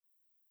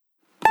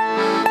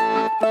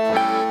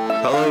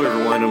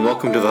everyone, and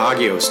welcome to the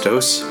Hagios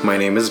Dose. My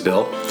name is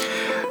Bill.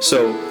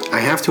 So, I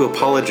have to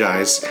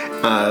apologize.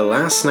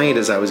 Last night,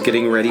 as I was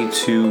getting ready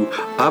to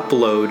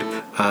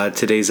upload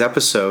today's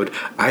episode,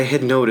 I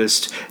had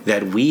noticed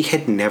that we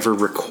had never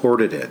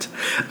recorded it.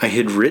 I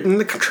had written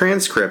the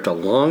transcript a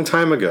long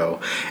time ago,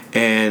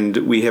 and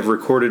we have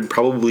recorded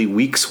probably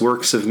weeks'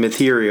 works of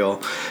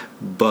material,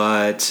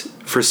 but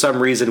for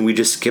some reason we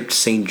just skipped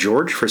St.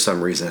 George for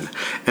some reason.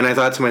 And I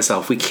thought to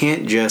myself, we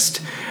can't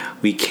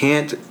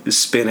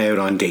spin out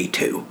on day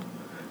 2.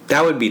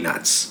 That would be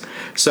nuts.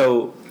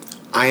 So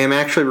I am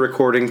actually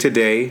recording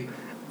today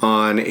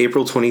on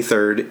April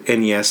 23rd,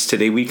 and yes,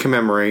 today we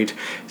commemorate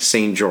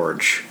St.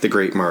 George, the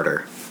great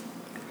martyr.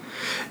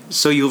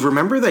 So you'll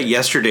remember that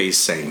yesterday's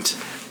saint,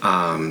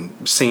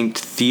 St.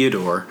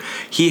 Theodore,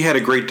 he had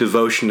a great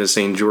devotion to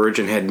St. George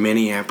and had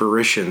many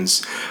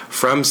apparitions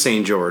from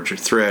St. George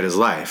throughout his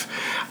life.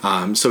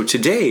 So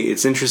today,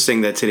 it's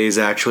interesting that today's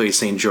actually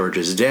St.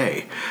 George's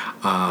Day.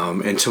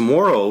 And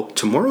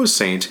tomorrow's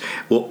saint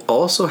will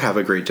also have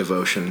a great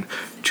devotion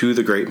to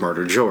the great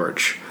martyr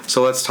George.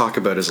 So let's talk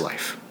about his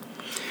life.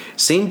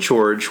 St.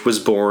 George was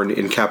born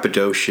in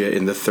Cappadocia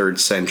in the 3rd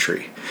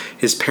century.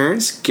 His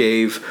parents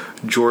gave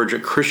George a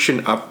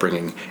Christian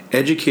upbringing,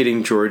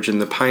 educating George in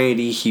the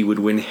piety he would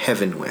win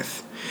heaven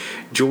with.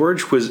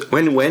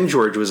 When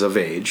George was of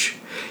age,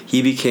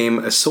 he became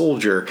a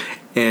soldier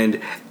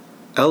and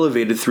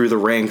elevated through the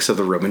ranks of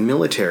the Roman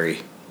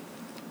military.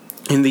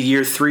 In the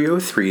year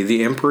 303,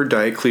 the Emperor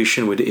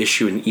Diocletian would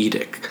issue an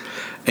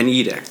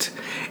edict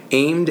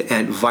aimed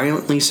at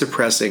violently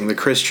suppressing the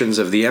Christians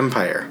of the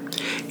empire.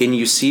 In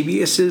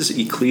Eusebius's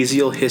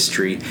ecclesial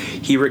history,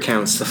 he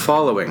recounts the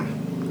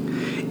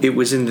following. It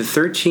was in the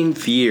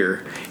 13th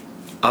year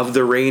of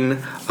the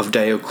reign of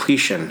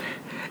Diocletian,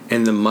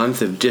 in the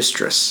month of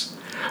Dystrus,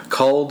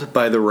 called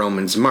by the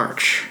Romans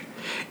March,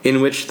 in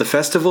which the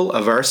festival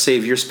of our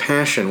Saviour's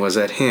Passion was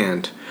at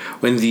hand,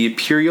 when the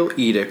imperial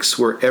edicts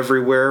were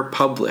everywhere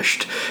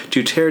published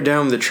to tear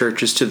down the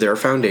churches to their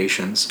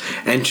foundations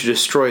and to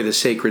destroy the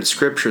sacred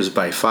scriptures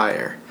by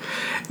fire.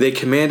 They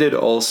commanded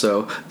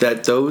also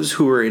that those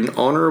who were in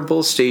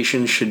honorable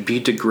station should be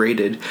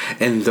degraded,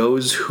 and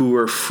those who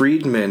were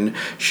freedmen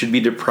should be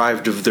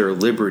deprived of their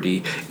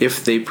liberty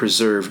if they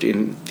persevered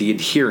in the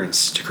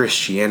adherence to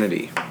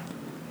Christianity.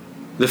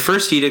 The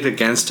first edict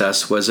against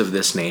us was of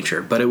this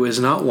nature, but it was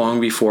not long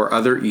before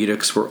other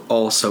edicts were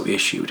also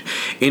issued,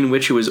 in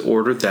which it was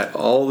ordered that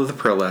all of the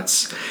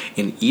prelates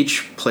in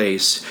each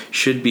place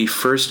should be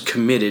first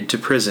committed to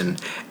prison,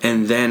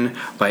 and then,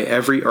 by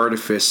every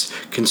artifice,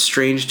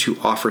 constrained to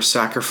offer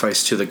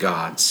sacrifice to the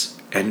gods."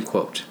 End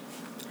quote.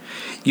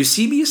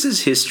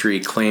 Eusebius's history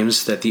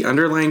claims that the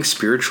underlying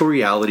spiritual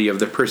reality of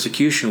the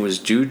persecution was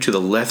due to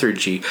the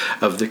lethargy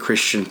of the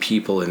Christian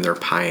people in their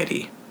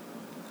piety.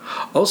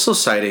 Also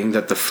citing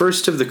that the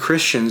first of the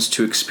Christians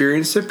to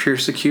experience the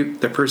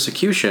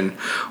persecution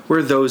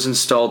were those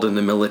installed in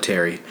the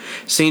military.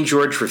 St.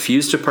 George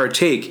refused to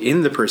partake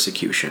in the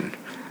persecution.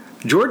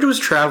 George was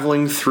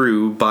traveling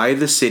through by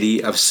the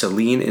city of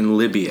Cyllene in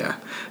Libya.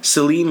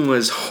 Cyllene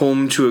was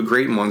home to a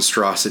great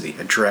monstrosity,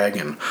 a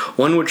dragon,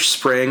 one which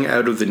sprang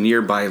out of the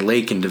nearby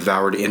lake and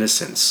devoured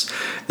innocents.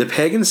 The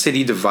pagan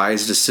city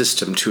devised a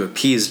system to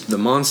appease the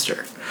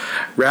monster.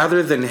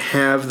 Rather than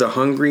have the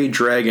hungry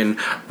dragon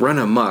run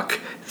amok,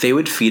 they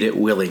would feed it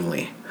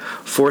willingly,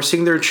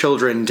 forcing their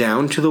children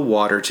down to the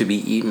water to be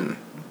eaten.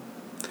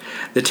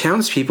 The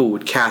townspeople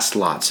would cast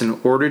lots in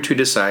order to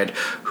decide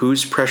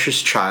whose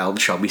precious child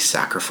shall be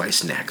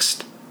sacrificed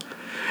next.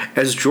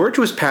 As George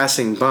was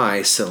passing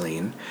by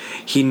Cyllene,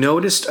 he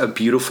noticed a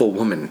beautiful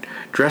woman,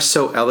 dressed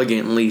so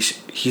elegantly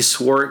he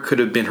swore it could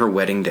have been her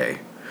wedding day.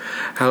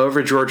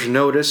 However, George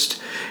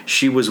noticed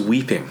she was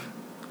weeping.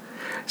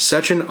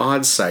 Such an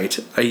odd sight,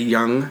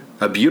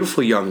 a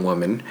beautiful young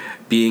woman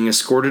being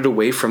escorted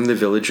away from the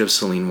village of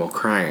Cyllene while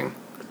crying.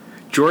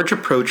 George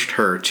approached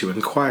her to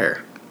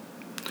inquire.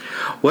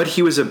 What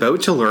he was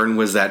about to learn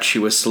was that she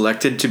was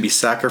selected to be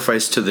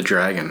sacrificed to the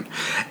dragon,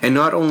 and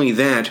not only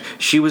that,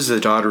 she was the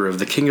daughter of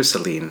the king of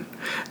Cyllene.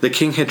 The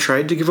king had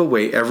tried to give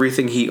away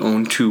everything he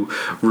owned to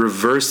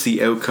reverse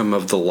the outcome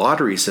of the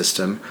lottery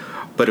system,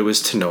 but it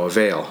was to no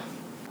avail.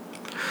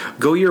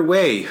 "Go your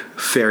way,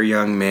 fair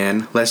young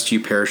man, lest you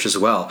perish as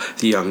well,"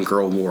 the young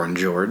girl warned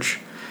George.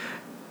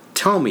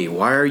 "Tell me,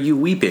 why are you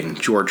weeping?"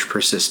 George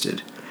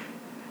persisted.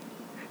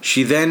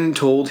 She then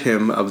told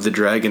him of the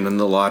dragon and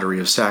the lottery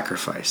of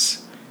sacrifice.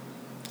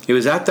 It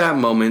was at that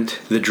moment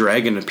the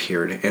dragon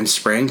appeared and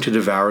sprang to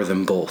devour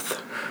them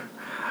both.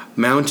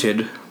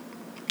 Mounted,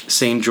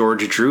 St.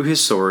 George drew his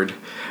sword,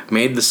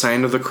 made the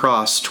sign of the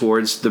cross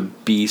towards the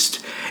beast,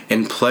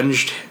 and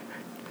plunged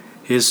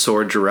his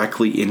sword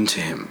directly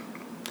into him.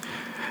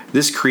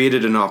 This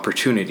created an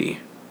opportunity.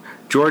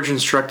 George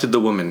instructed the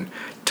woman,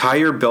 "Tie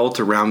your belt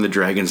around the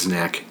dragon's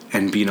neck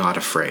and be not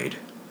afraid."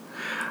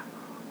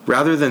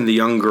 Rather than the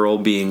young girl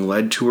being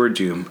led to her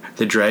doom,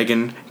 the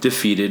dragon,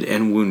 defeated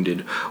and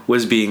wounded,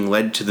 was being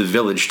led to the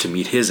village to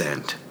meet his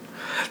end.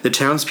 The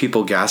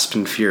townspeople gasped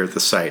in fear at the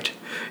sight.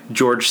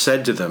 George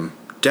said to them,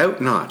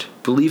 Doubt not,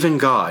 believe in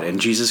God and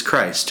Jesus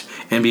Christ,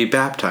 and be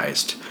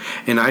baptized,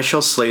 and I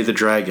shall slay the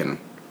dragon."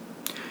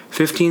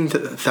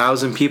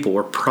 15,000 people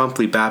were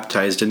promptly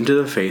baptized into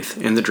the faith,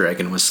 and the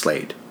dragon was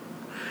slayed.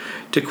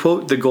 To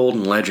quote the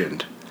Golden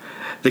Legend,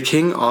 "The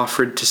king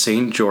offered to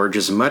St. George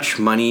as much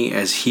money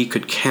as he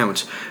could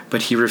count,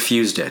 but he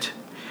refused it,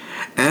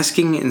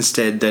 asking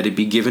instead that it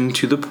be given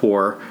to the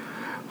poor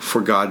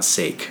for God's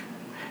sake.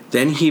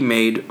 Then he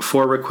made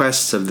 4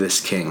 requests of this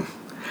king,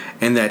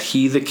 and that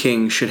he, the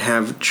king, should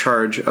have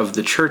charge of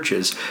the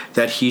churches,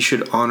 that he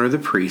should honor the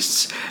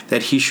priests,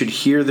 that he should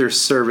hear their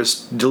service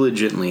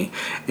diligently,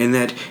 and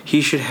that he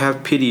should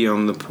have pity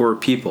on the poor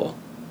people.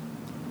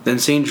 Then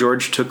St.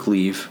 George took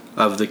leave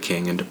of the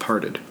king and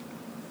departed."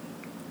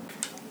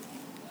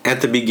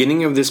 At the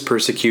beginning of this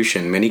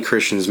persecution, many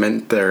Christians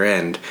met their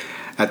end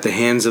at the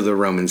hands of the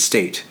Roman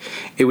state.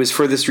 It was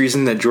for this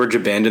reason that George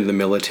abandoned the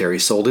military,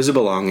 sold his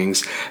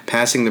belongings,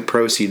 passing the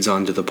proceeds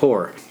on to the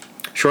poor.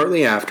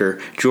 Shortly after,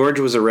 George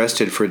was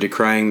arrested for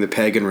decrying the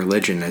pagan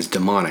religion as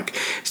demonic,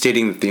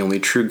 stating that the only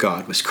true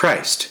God was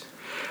Christ.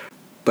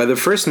 By the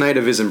first night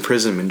of his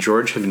imprisonment,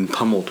 George had been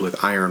pummeled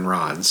with iron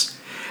rods.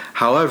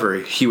 However,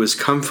 he was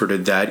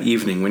comforted that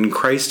evening when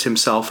Christ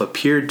himself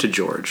appeared to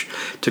George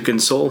to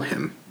console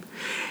him.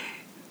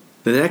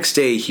 The next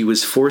day he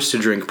was forced to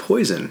drink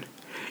poison,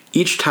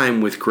 each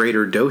time with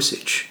greater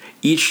dosage.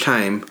 Each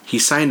time he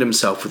signed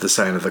himself with the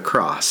sign of the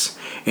cross,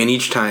 and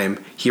each time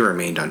he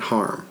remained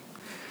unharmed.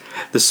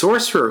 The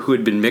sorcerer who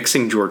had been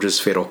mixing George's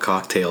fatal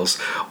cocktails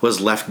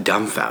was left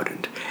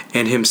dumbfounded,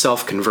 and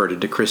himself converted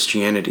to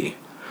Christianity.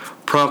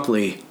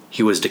 Promptly,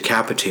 he was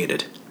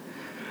decapitated.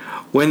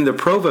 When the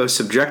provost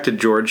subjected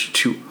George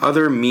to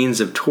other means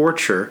of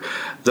torture,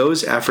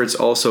 those efforts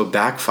also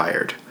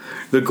backfired.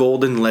 The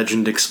Golden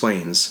Legend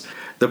explains,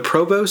 "The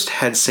provost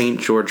had St.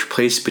 George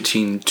placed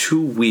between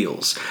 2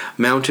 wheels,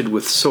 mounted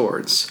with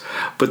swords,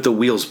 but the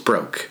wheels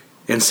broke,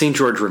 and St.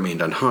 George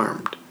remained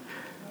unharmed.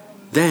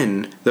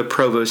 Then the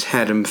provost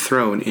had him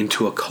thrown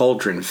into a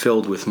cauldron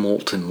filled with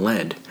molten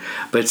lead,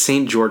 but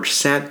St. George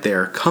sat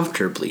there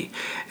comfortably,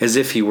 as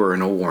if he were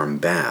in a warm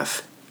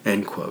bath."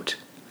 End quote.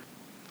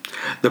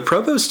 The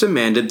provost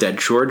demanded that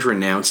George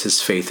renounce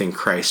his faith in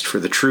Christ for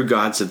the true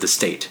gods of the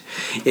state.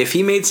 If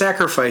he made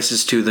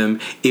sacrifices to them,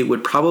 it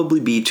would probably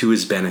be to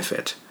his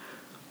benefit.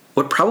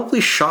 What probably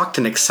shocked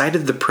and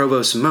excited the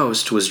provost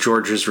most was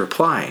George's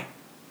reply.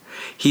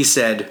 He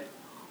said,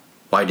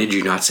 "Why did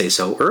you not say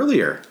so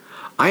earlier?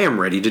 I am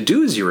ready to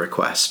do as you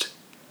request."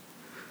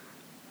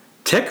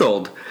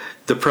 Tickled,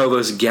 the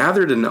provost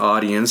gathered an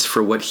audience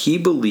for what he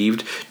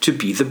believed to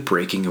be the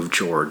breaking of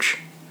George.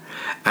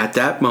 At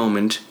that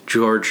moment,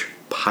 George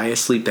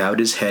piously bowed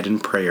his head in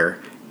prayer,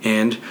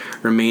 and,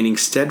 remaining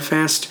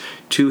steadfast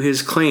to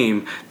his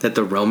claim that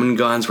the Roman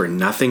gods were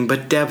nothing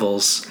but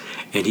devils,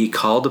 and he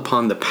called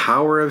upon the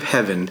power of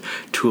heaven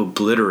to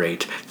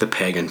obliterate the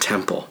pagan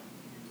temple.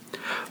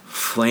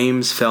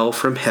 Flames fell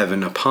from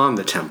heaven upon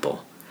the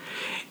temple.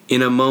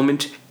 In a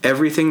moment,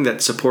 everything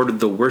that supported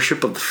the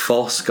worship of the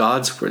false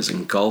gods was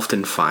engulfed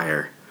in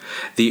fire.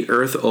 The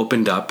earth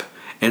opened up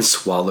and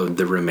swallowed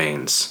the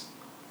remains.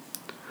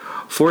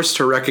 Forced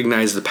to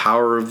recognize the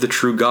power of the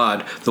true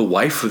God, the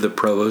wife of the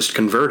provost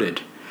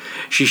converted.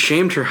 She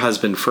shamed her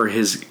husband for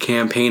his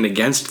campaign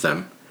against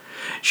them.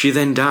 She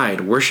then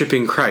died,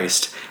 worshiping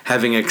Christ,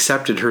 having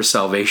accepted her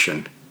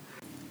salvation.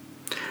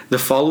 The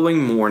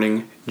following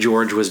morning,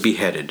 George was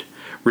beheaded,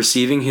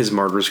 receiving his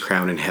martyr's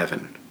crown in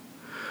heaven.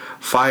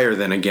 Fire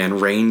then again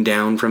rained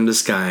down from the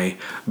sky,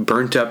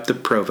 burnt up the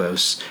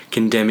provost,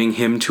 condemning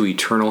him to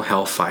eternal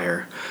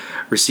hellfire,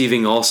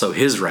 receiving also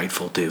his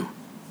rightful due.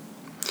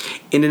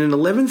 In an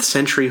 11th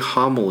century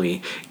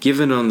homily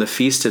given on the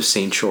feast of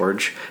St.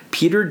 George,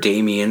 Peter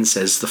Damian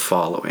says the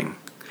following: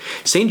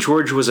 "St.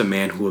 George was a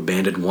man who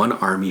abandoned one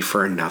army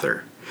for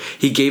another.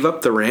 He gave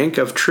up the rank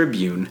of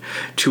tribune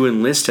to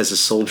enlist as a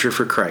soldier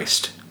for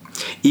Christ.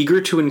 Eager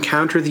to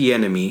encounter the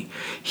enemy,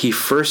 he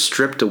first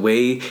stripped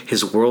away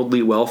his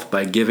worldly wealth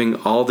by giving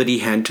all that he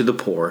had to the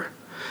poor.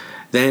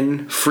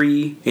 Then,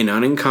 free and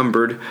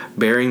unencumbered,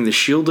 bearing the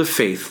shield of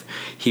faith,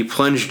 he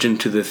plunged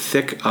into the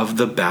thick of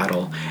the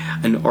battle,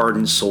 an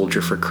ardent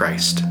soldier for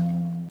Christ."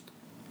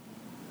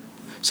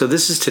 So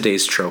this is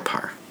today's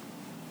tropar.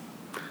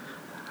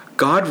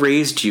 God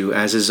raised you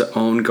as his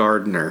own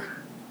gardener,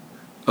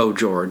 O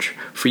George,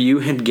 for you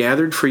had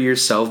gathered for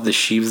yourself the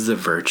sheaves of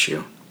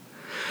virtue.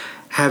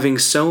 Having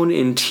sown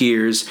in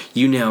tears,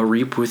 you now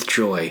reap with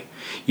joy.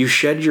 You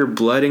shed your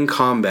blood in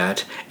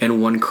combat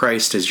and won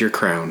Christ as your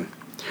crown.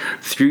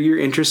 Through your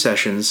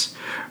intercessions,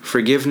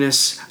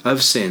 forgiveness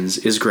of sins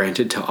is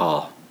granted to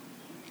all.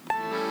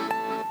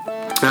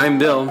 I'm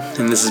Bill,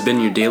 and this has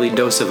been your daily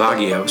dose of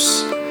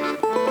Agios.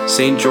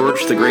 St.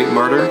 George, the great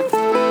martyr,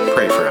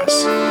 pray for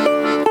us.